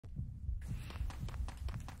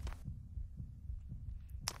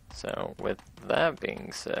So, with that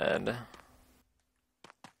being said,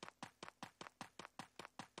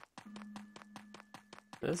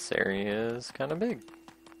 this area is kind of big.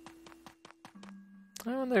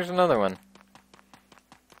 Oh, and there's another one.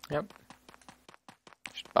 Yep.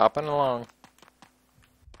 Just bopping along.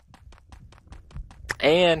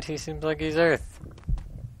 And he seems like he's Earth.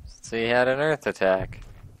 So he had an Earth attack.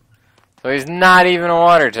 So he's not even a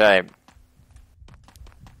water type.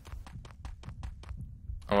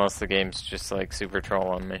 Unless the game's just like super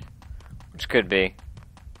trolling me. Which could be.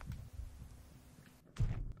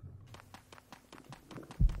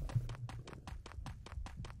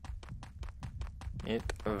 It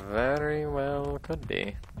very well could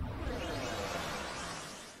be.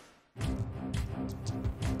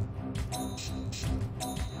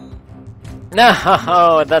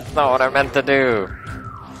 No, that's not what I meant to do.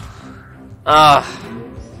 Ah.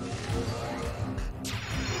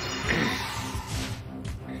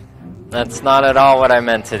 That's not at all what I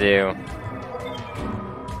meant to do.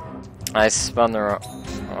 I spun the wrong...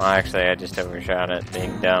 Well, actually, I just overshot it,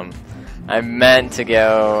 being dumb. I meant to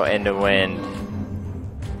go into wind.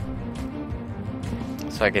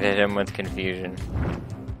 So I could hit him with confusion.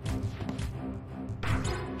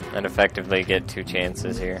 And effectively get 2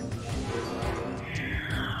 chances here.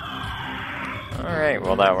 Alright,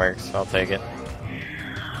 well that works. I'll take it.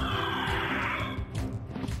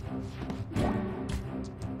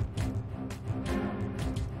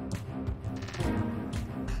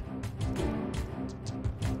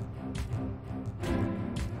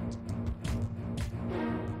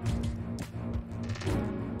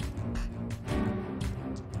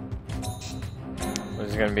 I'm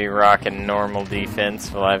just gonna be rocking normal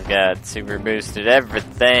defense while I've got super boosted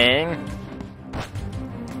everything.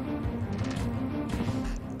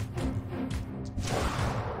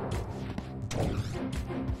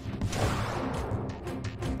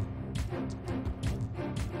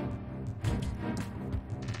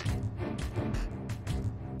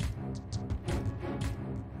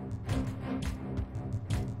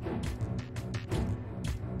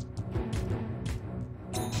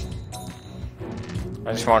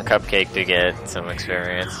 I just want Cupcake to get some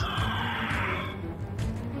experience.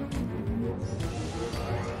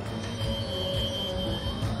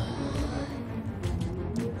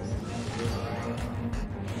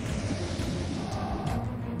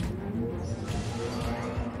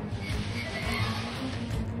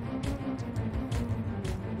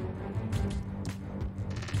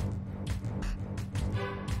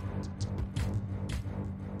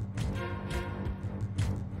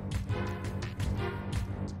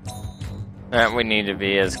 We need to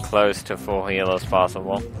be as close to full heal as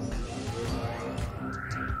possible.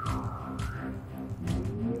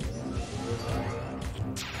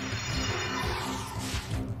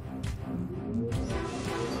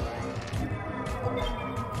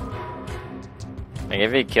 Like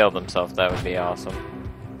if he killed himself, that would be awesome.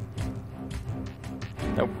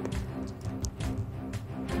 Nope.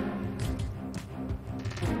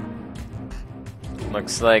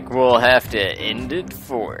 Looks like we'll have to end it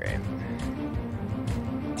for him.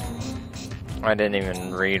 I didn't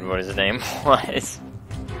even read what his name was.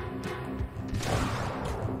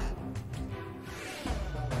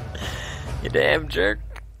 You damn jerk.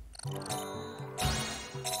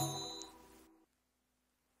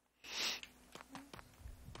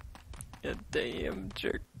 You damn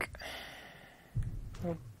jerk.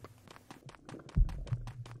 Oh.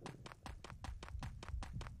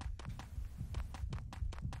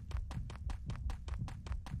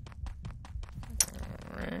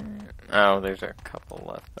 Oh, there's a couple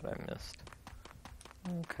left that I missed.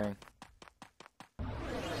 Okay.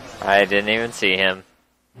 I didn't even see him.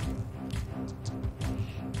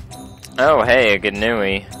 Oh, hey, a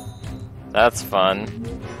Ganui. That's fun.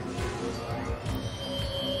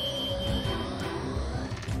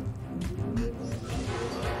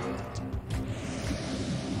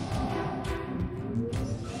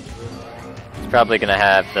 He's probably gonna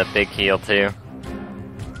have the big heal too.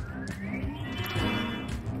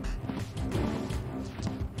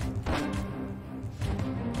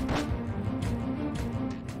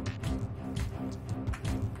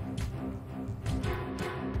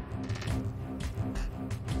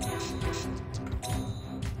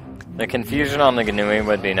 The confusion on the Ganui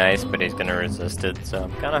would be nice, but he's gonna resist it, so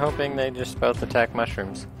I'm kinda hoping they just both attack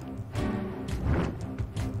mushrooms.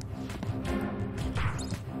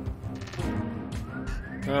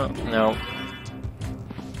 Oh, no.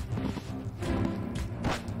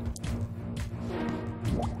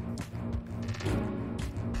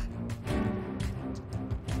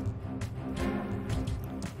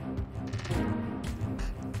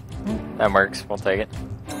 That works, we'll take it.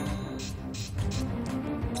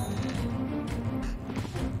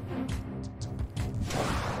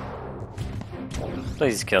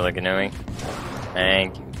 Please kill the Ganui.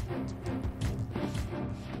 Thank you.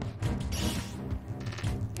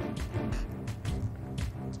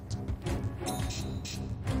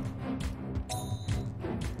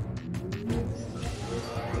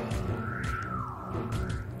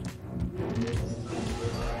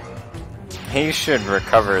 He should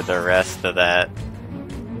recover the rest of that.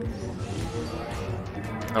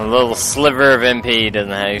 A little sliver of MP doesn't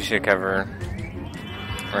have. You should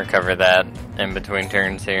recover that in between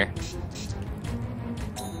turns here.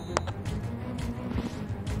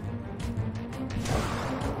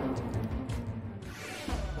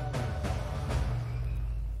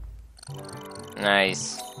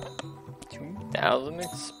 Nice. 2,000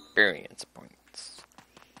 experience points.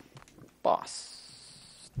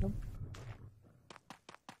 Boss. Nope.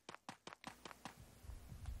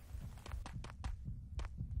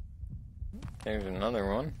 There's another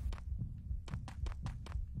one.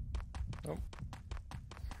 Nope.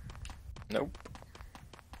 Nope.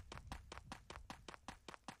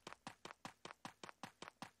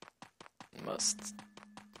 Must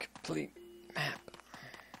complete map.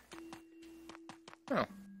 Oh.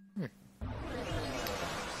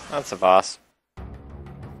 That's a boss.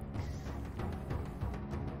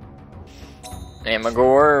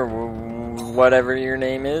 Amagor, whatever your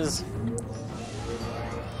name is.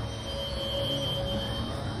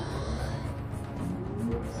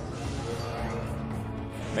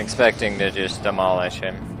 I'm expecting to just demolish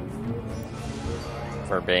him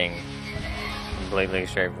for being completely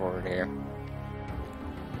straightforward here.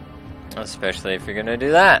 Especially if you're gonna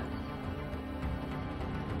do that.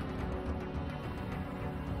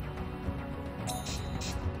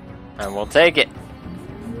 And we'll take it.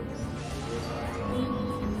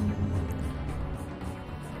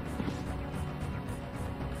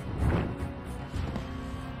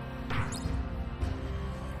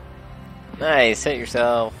 Nice, hit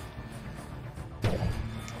yourself.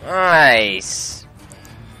 Nice.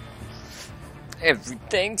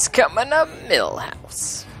 Everything's coming up,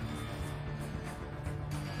 Millhouse.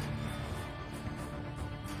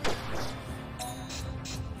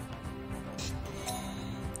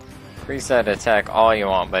 Preset attack all you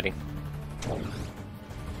want, buddy.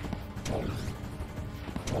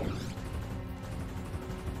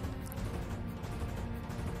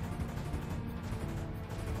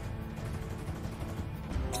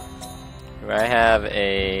 Do I have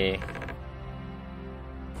a...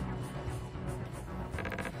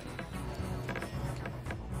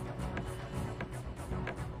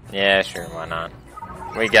 Yeah, sure, why not?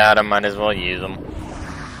 We got them, might as well use them.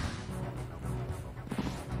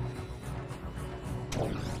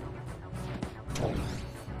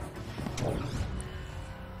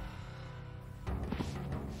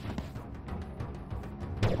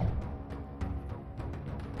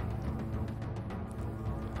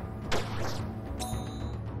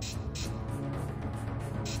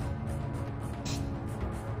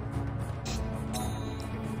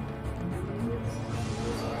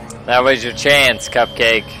 That was your chance,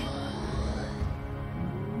 Cupcake.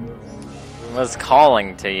 I was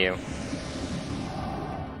calling to you.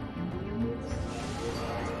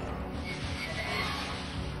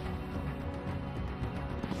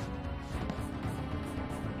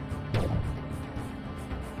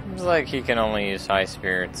 Seems like he can only use high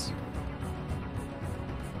spirits.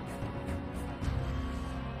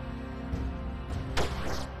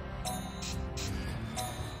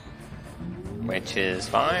 Which is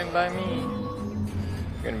fine by me.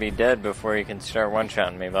 You're gonna be dead before you can start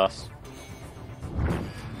one-shotting me, boss.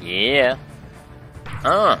 Yeah.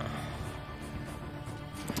 Now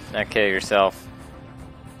kill yourself.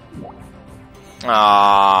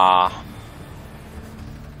 Ah.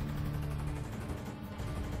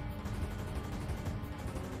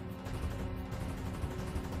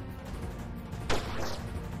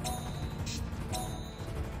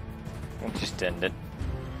 We'll just end it.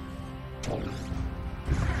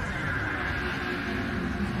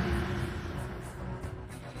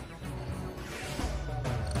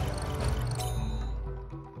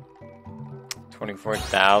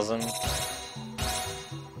 $24,000.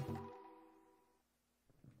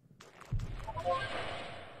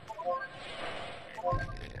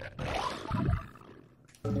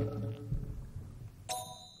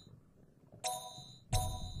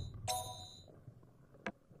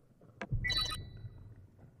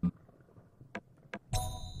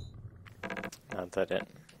 Not that it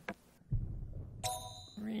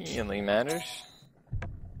really matters.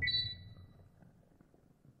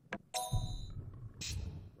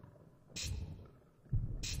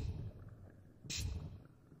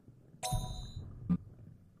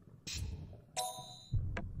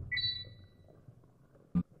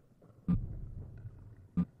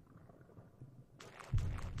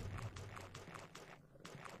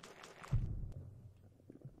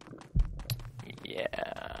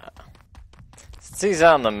 Since he's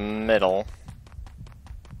out in the middle,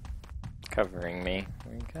 covering me,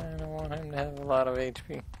 we kind of want him to have a lot of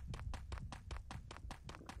HP.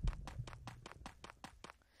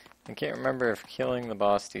 I can't remember if killing the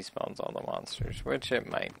boss despawns all the monsters, which it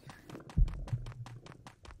might.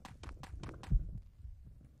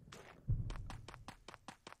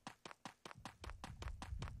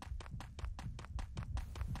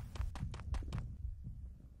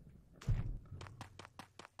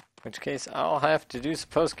 In which case, I'll have to do some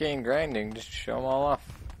post-game grinding just to show them all off.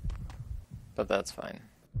 But that's fine.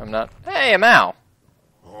 I'm not... Hey, a Mao!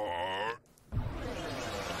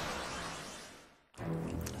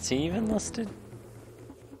 Is he even listed?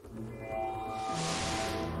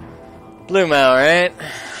 Blue Mao, right?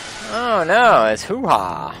 Oh no, it's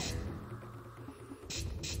Hoo-Ha!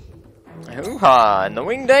 Hoo-Ha and the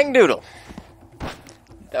Wing Dang Doodle.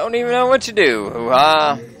 Don't even know what you do,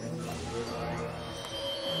 Hoo-Ha.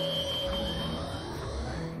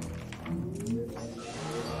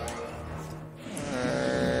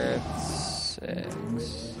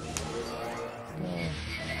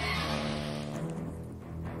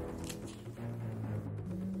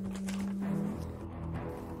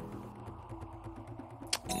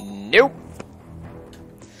 Nope.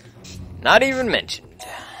 Not even mentioned.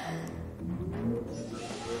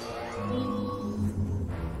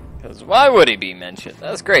 Because why would he be mentioned?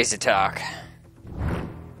 That's crazy talk.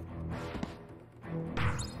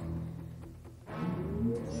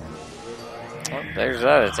 Oh, there's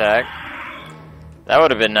that attack. That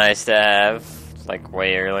would have been nice to have, like,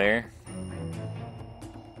 way earlier.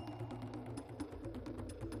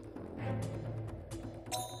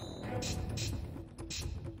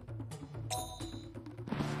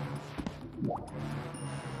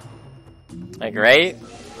 Like, right?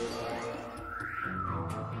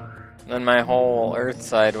 Then my whole Earth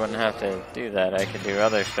side wouldn't have to do that. I could do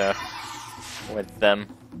other stuff with them.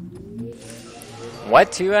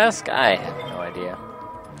 What, you ask? I have no idea.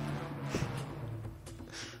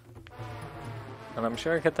 And I'm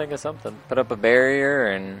sure I could think of something. Put up a barrier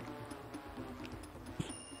and...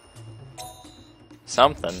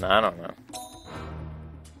 something, I don't know.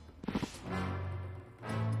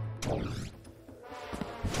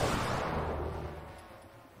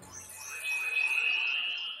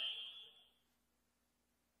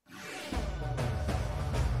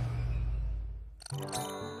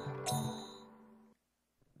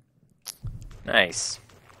 Nice.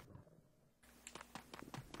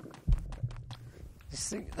 You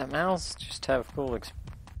see, the mouse just have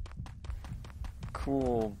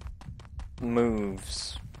cool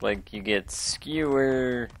moves. Like, you get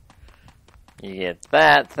skewer, you get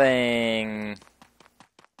that thing.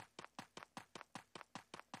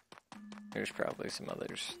 There's probably some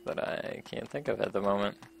others that I can't think of at the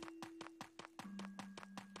moment.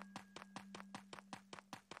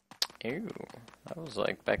 Ew, that was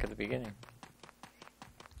like back at the beginning.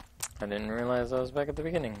 I didn't realize I was back at the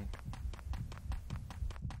beginning.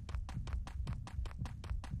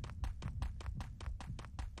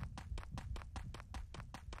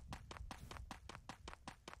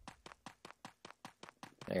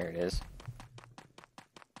 There it is.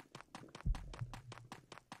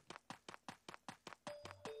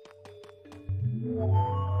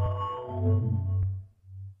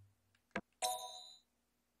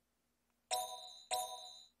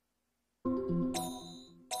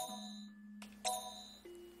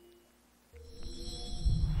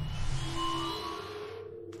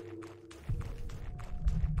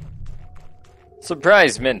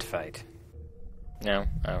 Surprise mint fight. No?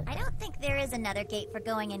 Oh. I don't think there is another gate for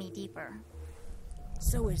going any deeper.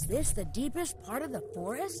 So is this the deepest part of the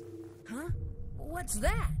forest? Huh? What's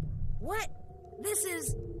that? What? This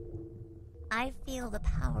is... I feel the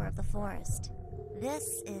power of the forest.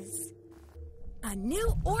 This is... a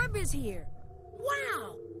new orb is here!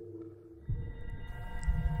 Wow!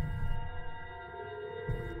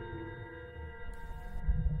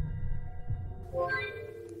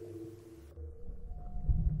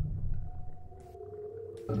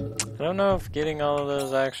 I don't know if getting all of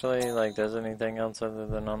those actually, like, does anything else other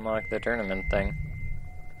than unlock the tournament thing.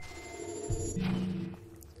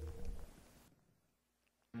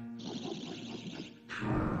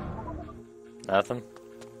 Nothing?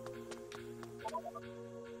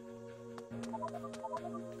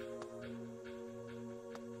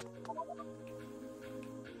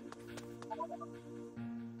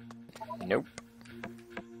 Nope.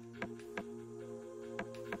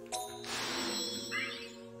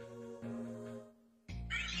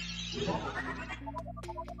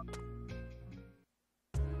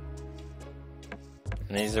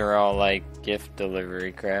 And these are all like gift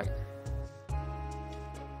delivery crap.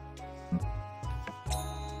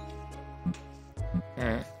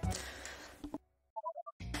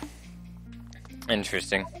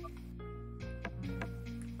 interesting.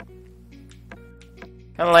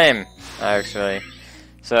 Kind of lame, actually.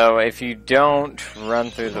 So if you don't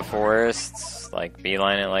run through the forests, like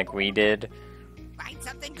beeline it like we did,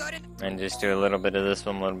 and just do a little bit of this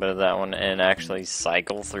one, a little bit of that one, and actually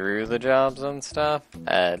cycle through the jobs and stuff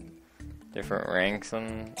at different ranks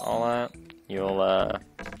and all that, you'll,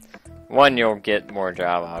 one, you'll get more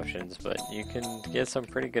job options, but you can get some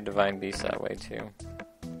pretty good divine beasts that way too.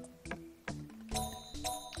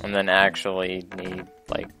 And then actually need,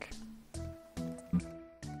 like,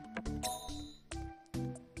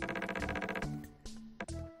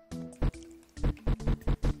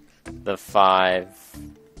 the 5.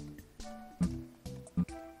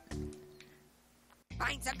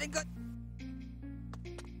 Find something good.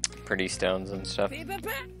 Pretty stones and stuff.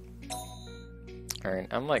 Alright,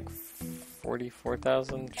 I'm like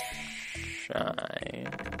 44,000 shy.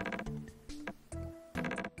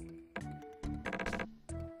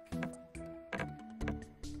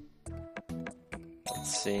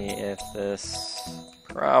 Let's see if this...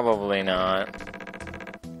 Probably not.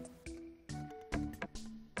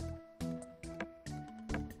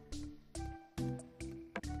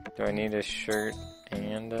 Do I need a shirt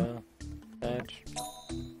and a badge?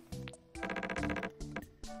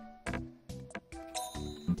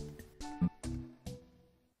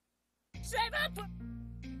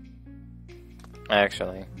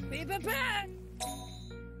 Actually.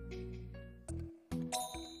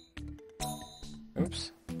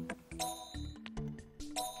 Oops.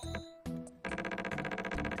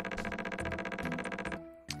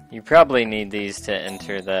 You probably need these to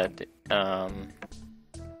enter that,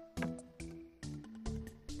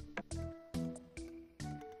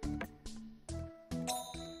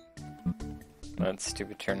 that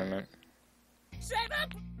stupid tournament.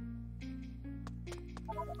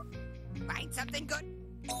 Find something good.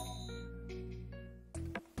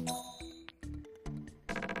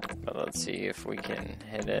 But let's see if we can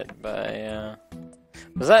hit it by,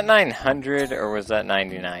 was that 900 or was that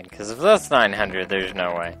 99? Because if that's 900, there's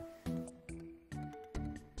no way.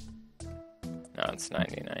 No, it's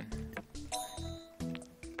 99.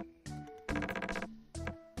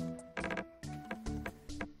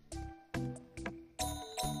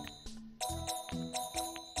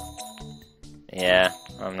 Yeah,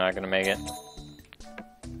 I'm not gonna make it.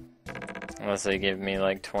 Unless they give me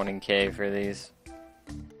like 20k for these.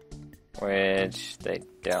 Which they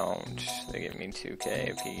don't. They give me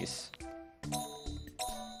 2k a piece.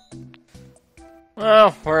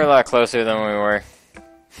 Well, we're a lot closer than we were.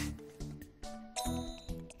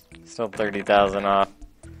 Still 30,000 off.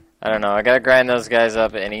 I don't know, I gotta grind those guys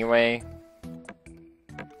up anyway.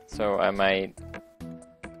 So I might...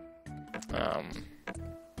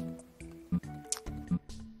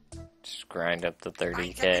 just grind up the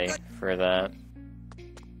 30k for that.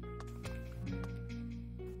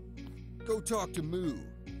 Go talk to Moo.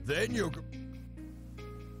 Then you'll go.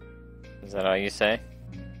 Is that all you say?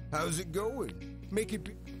 How's it going? Make it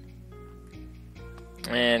be.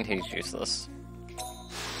 And he's useless.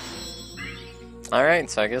 Alright,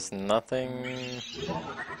 so I guess nothing...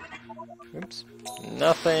 Oops.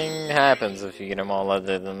 Nothing happens if you get them all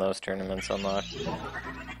other than those tournaments unlocked.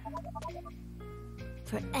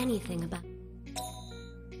 For anything about...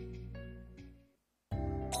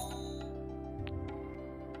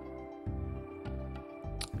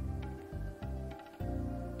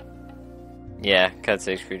 Yeah, cuts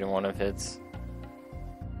HP to 1 of hits.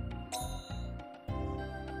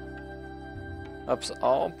 Ups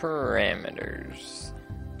all parameters.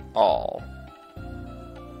 All.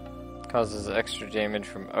 Causes extra damage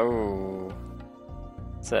from... Oh.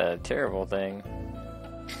 It's a terrible thing.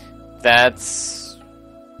 That's...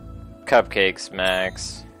 Cupcakes,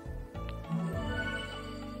 Max.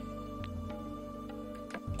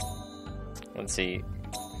 Let's see.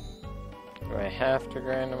 Do I have to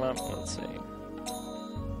grind them up? Let's see.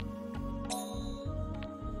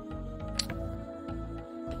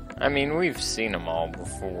 I mean, we've seen them all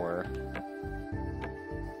before.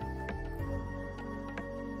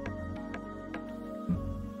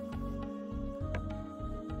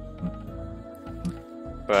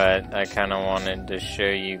 But I kind of wanted to show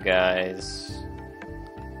you guys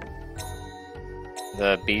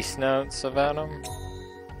the beast notes about them.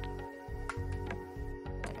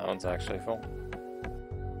 That one's actually full.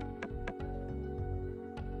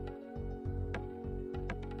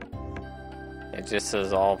 It just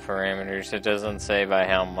says all parameters. It doesn't say by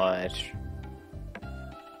how much.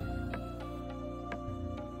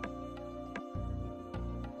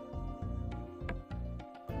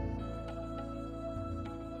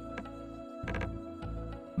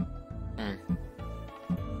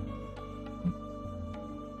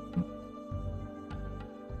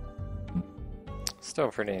 Still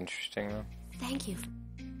pretty interesting though. Thank you.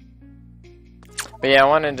 But yeah, I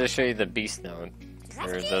wanted to show you the beast node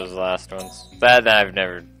for those last ones. That I've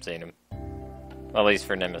never seen them. At least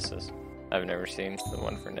for Nemesis. I've never seen the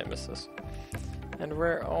one for Nemesis. And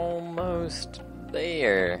we're almost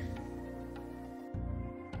there.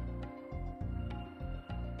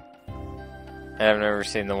 And I've never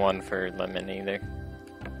seen the one for Lemon either.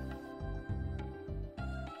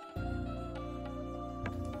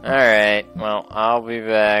 Alright, well, I'll be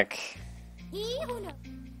back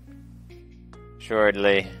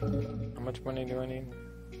shortly. How much money do I need?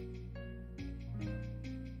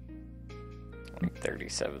 Like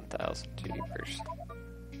 37,000 jeepers.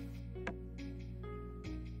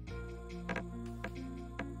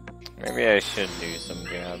 Maybe I should do some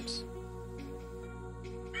jobs.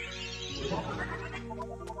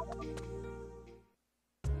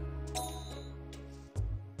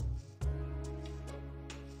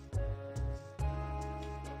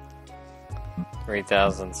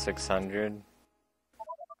 $3,600.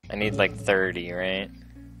 I need like 30, right?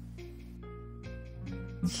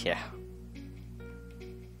 Yeah.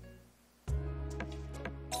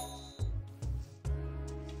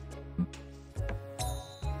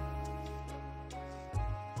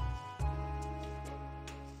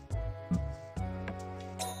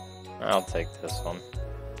 I'll take this one.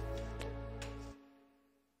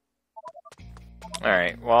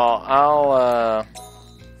 Alright, well, I'll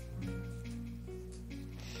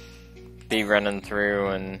be running through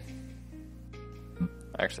and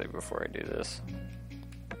actually before I do this.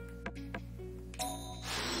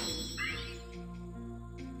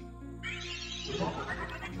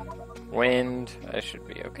 Wind, I should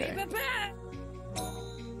be okay.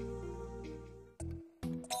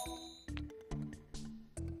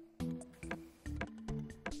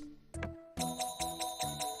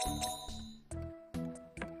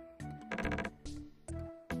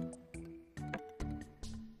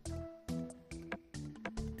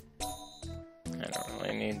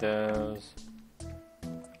 Need those.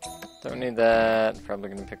 Don't need that. Probably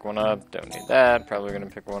gonna pick one up. Don't need that. Probably gonna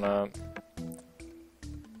pick one up.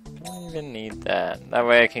 Don't even need that. That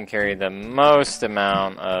way I can carry the most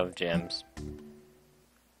amount of gems.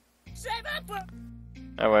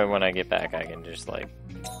 That way when I get back I can just like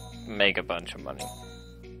make a bunch of money.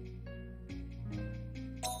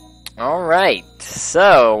 Alright,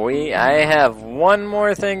 so I have one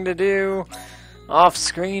more thing to do off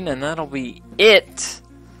screen and that'll be it.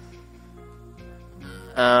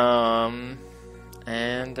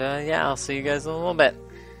 Yeah, I'll see you guys in a little bit.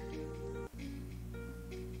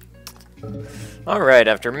 Alright,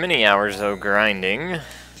 after many hours of grinding,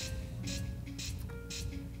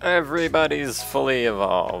 everybody's fully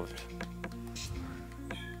evolved.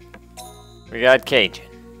 We got Cajun,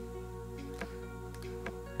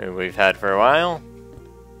 who we've had for a while.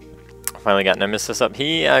 Finally got Nemesis up.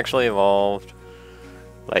 He actually evolved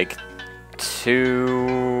like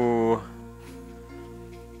two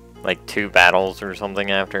battles or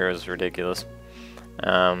something after. It was ridiculous.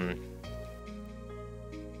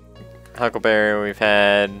 Huckleberry we've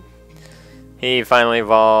had. He finally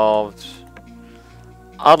evolved.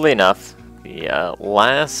 Oddly enough, the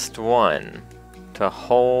last one to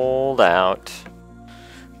hold out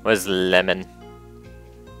was Lemon.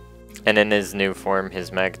 And in his new form,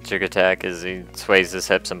 his magic attack is he sways his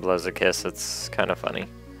hips and blows a kiss. It's kind of funny.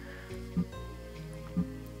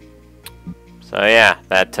 So yeah,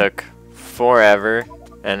 that took forever,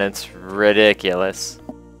 and it's ridiculous.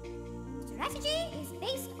 Strategy is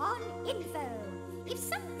based on info. If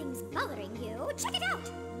something's bothering you, check it out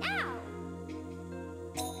now.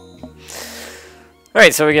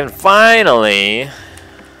 Alright, so we can finally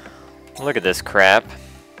look at this crap.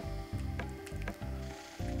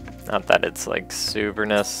 Not that it's like super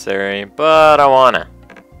necessary, but I wanna.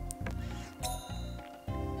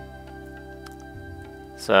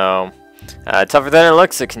 So, tougher than it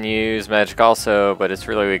looks, it can use magic also, but it's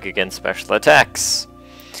really weak against special attacks.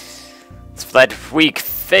 Its flat, weak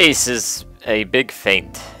face is a big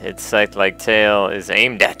feint. Its scythe-like tail is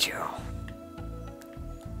aimed at you.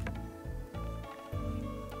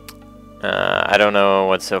 I don't know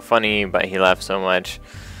what's so funny, but he laughs so much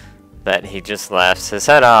that he just laughs his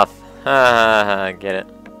head off. Ha ha ha, get it.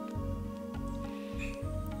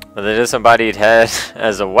 With a disembodied head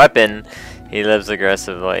as a weapon, he lives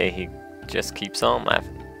aggressively. He just keeps on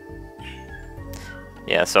laughing.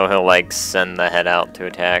 Yeah, so he'll like send the head out to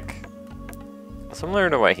attack. Similar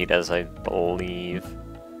to what he does, I believe.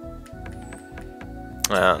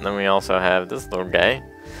 And then we also have this little guy.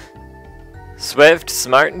 Swift,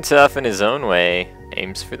 smart and tough in his own way,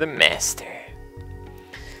 aims for the master.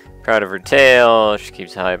 Proud of her tail, she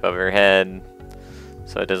keeps high above her head.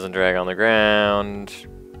 so it doesn't drag on the ground.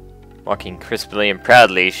 Walking crisply and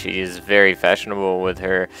proudly, she is very fashionable with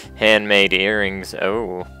her handmade earrings.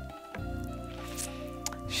 Oh.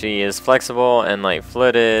 She is flexible and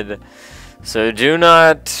light-footed, so do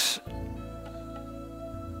not...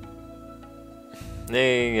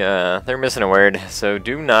 They're missing a word, so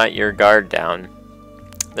do not your guard down.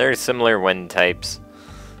 They're similar wind types.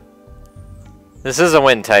 This is a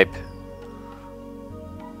wind type.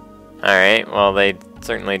 Alright, well they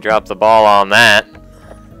certainly dropped the ball on that.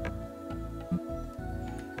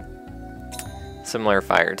 Similar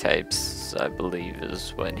fire types, I believe,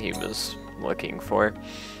 is what he was looking for.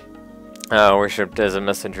 Worshipped as a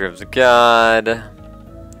messenger of the god.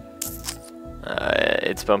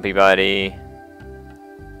 Its bumpy body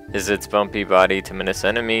to menace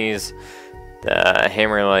enemies. The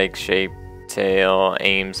hammer-like shaped tail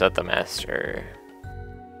aims at the master.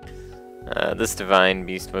 This divine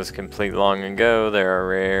beast was complete long ago. They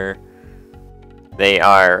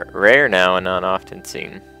are rare now and not often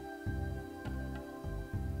seen.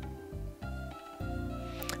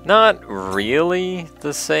 Not really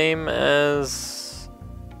the same as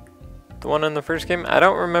the one in the first game. I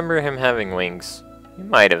don't remember him having wings. He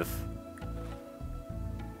might have.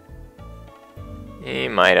 He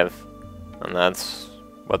might have. And that's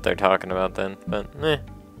what they're talking about then. But, eh.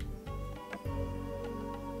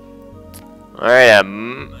 Alright,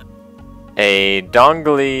 a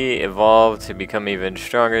Dongli evolved to become even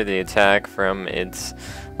stronger. The attack from its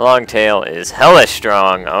long tail is hella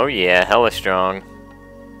strong. Oh yeah, hella strong.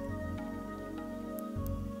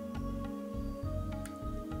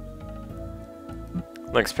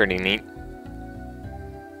 Looks pretty neat.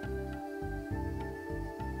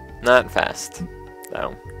 Not fast,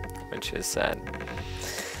 though, which is sad.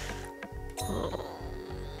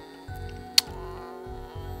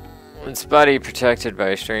 Its body protected by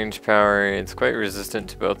a strange power. It's quite resistant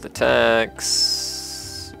to both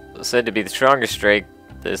attacks. Said to be the strongest drake.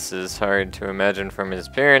 This is hard to imagine from his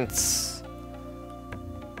appearance.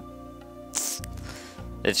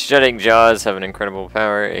 Its jutting jaws have an incredible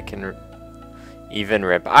power. It can even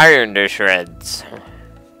rip iron to shreds.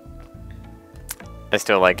 I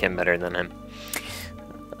still like him better than him.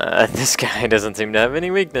 This guy doesn't seem to have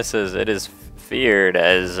any weaknesses. It is feared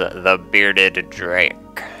as the bearded drake.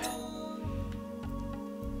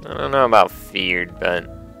 I don't know about feared, but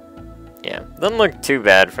yeah. Doesn't look too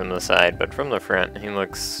bad from the side, but from the front, he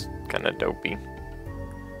looks kind of dopey.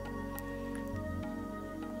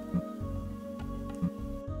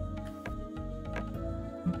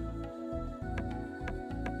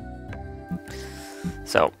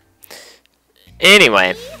 So,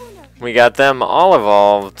 anyway, we got them all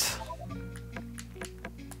evolved.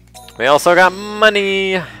 We also got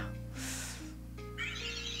money.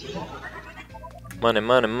 Money,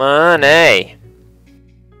 money, money.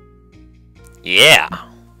 Yeah.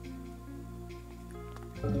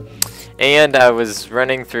 And I was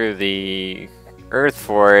running through the Earth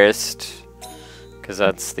Forest, because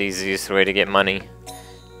that's the easiest way to get money.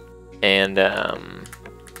 And, got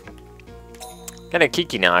a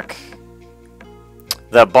Kiki knock.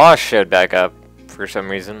 The boss showed back up for some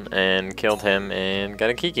reason and killed him and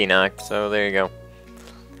got a Kiki knock, so there you go.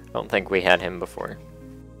 I don't think we had him before.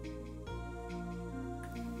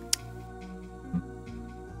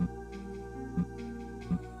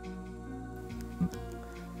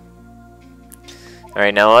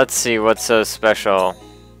 Alright, now let's see what's so special.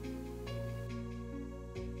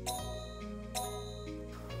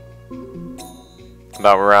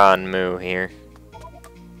 About Ra and Moo here.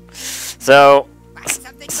 So,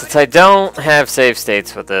 since I don't have save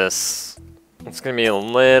states with this, it's going to be a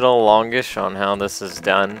little longish on how this is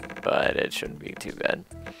done, but it shouldn't be too bad.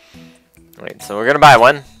 Wait, so we're going to buy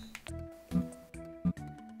one.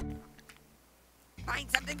 Find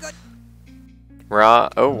something good. Ra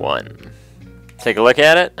 01. Take a look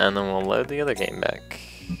at it, and then we'll load the other game back.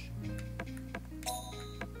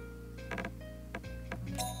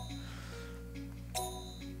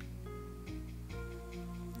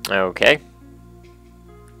 Okay.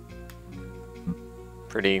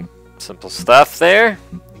 Pretty simple stuff there.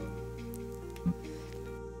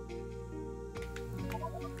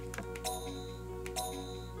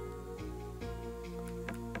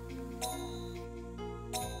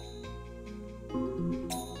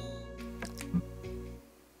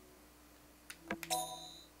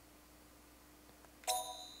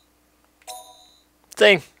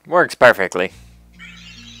 See, works perfectly.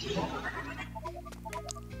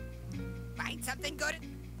 Find something good.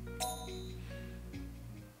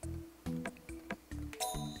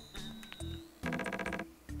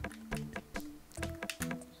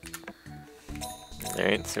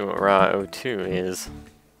 Alright, see what raw O2 is.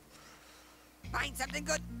 Find something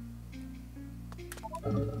good.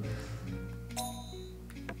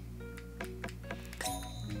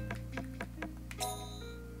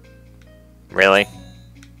 Really?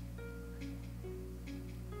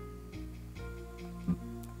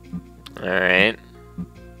 Alright.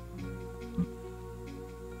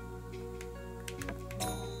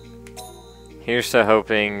 Here's to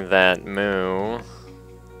hoping that Moo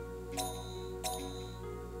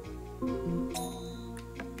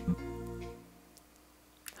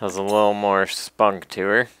has a little more spunk to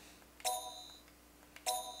her.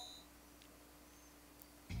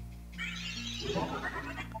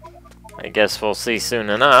 I guess we'll see soon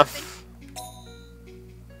enough.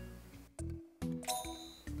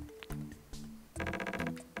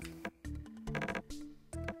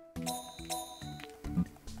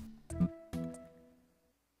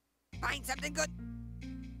 Find something good.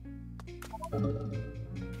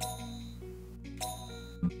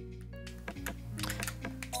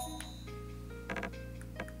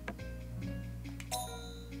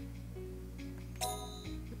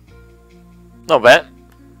 No bet.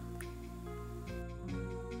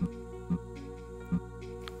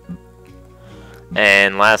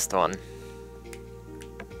 And last one.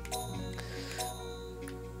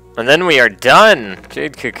 And then we are done!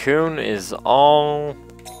 Jade Cocoon is all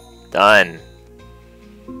done.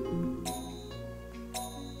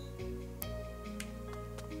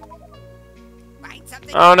 Find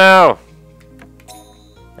something. Oh no!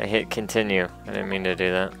 I hit continue. I didn't mean to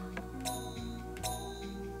do that.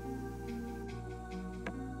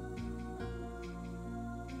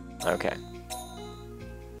 Okay.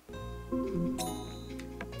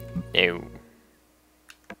 No.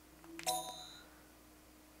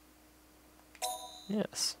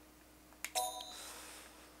 Yes.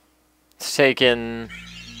 It's taken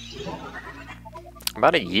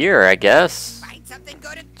about a year, I guess. Find something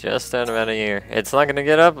good. Just at about a year. It's not gonna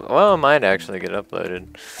get up. Well, it might actually get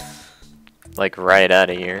uploaded. Like right at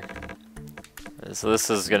a year. So this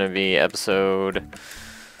is gonna be episode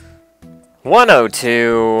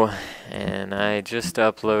 102. And I just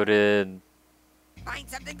uploaded Find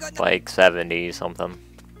something good. like 70 something.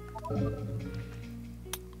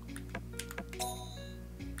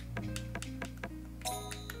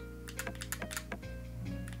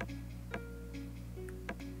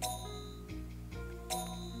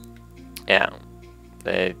 Yeah,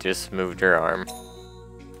 they just moved her arm.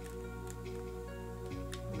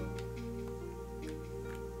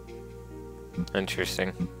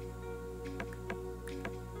 Interesting.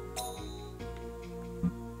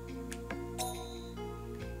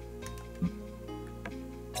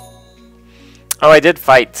 Oh, I did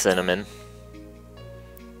fight Cinnamon.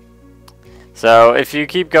 So, if you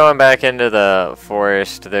keep going back into the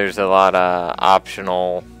forest, there's a lot of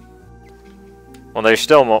optional... Well, there's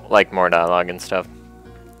still more dialogue and stuff.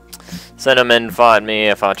 Cinnamon fought me,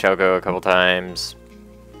 I fought Choco a couple times.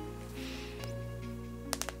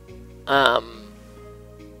 And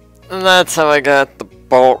that's how I got the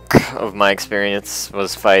bulk of my experience,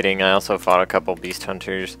 was fighting. I also fought a couple beast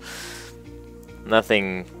hunters.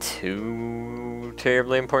 Nothing too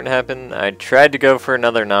terribly important happened. I tried to go for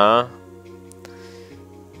another Nah.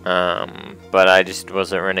 But I just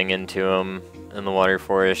wasn't running into him in the water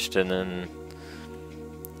forest, and then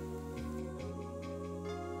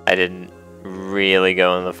I didn't really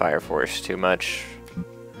go in the fire forest too much,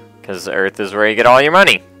 because Earth is where you get all your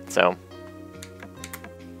money. So,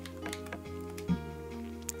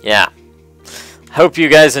 yeah. Hope you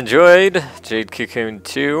guys enjoyed Jade Cocoon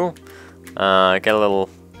 2. Got a little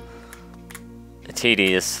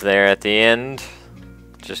tedious there at the end,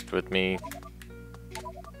 just with me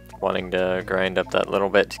wanting to grind up that little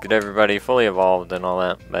bit to get everybody fully evolved and all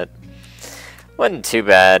that, but wasn't too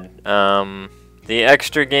bad. The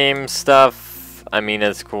extra game stuff, I mean,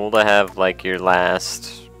 it's cool to have like your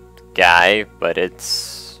last guy, but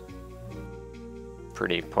it's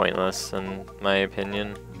pretty pointless in my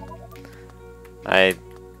opinion. I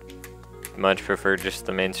much prefer just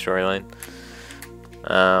the main storyline.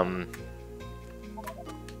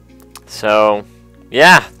 So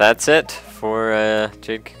yeah, that's it for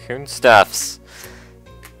Jade Cocoon stuffs.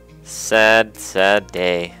 Sad, sad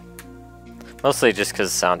day. Mostly just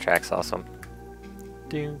because the soundtrack's awesome.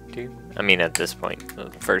 I mean, at this point,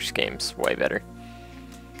 the first game's way better.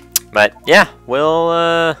 But yeah,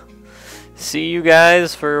 we'll see you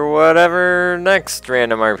guys for whatever next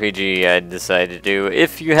random RPG I decide to do.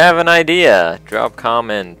 If you have an idea, drop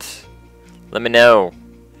comment. Let me know.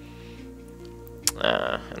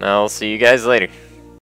 And I'll see you guys later.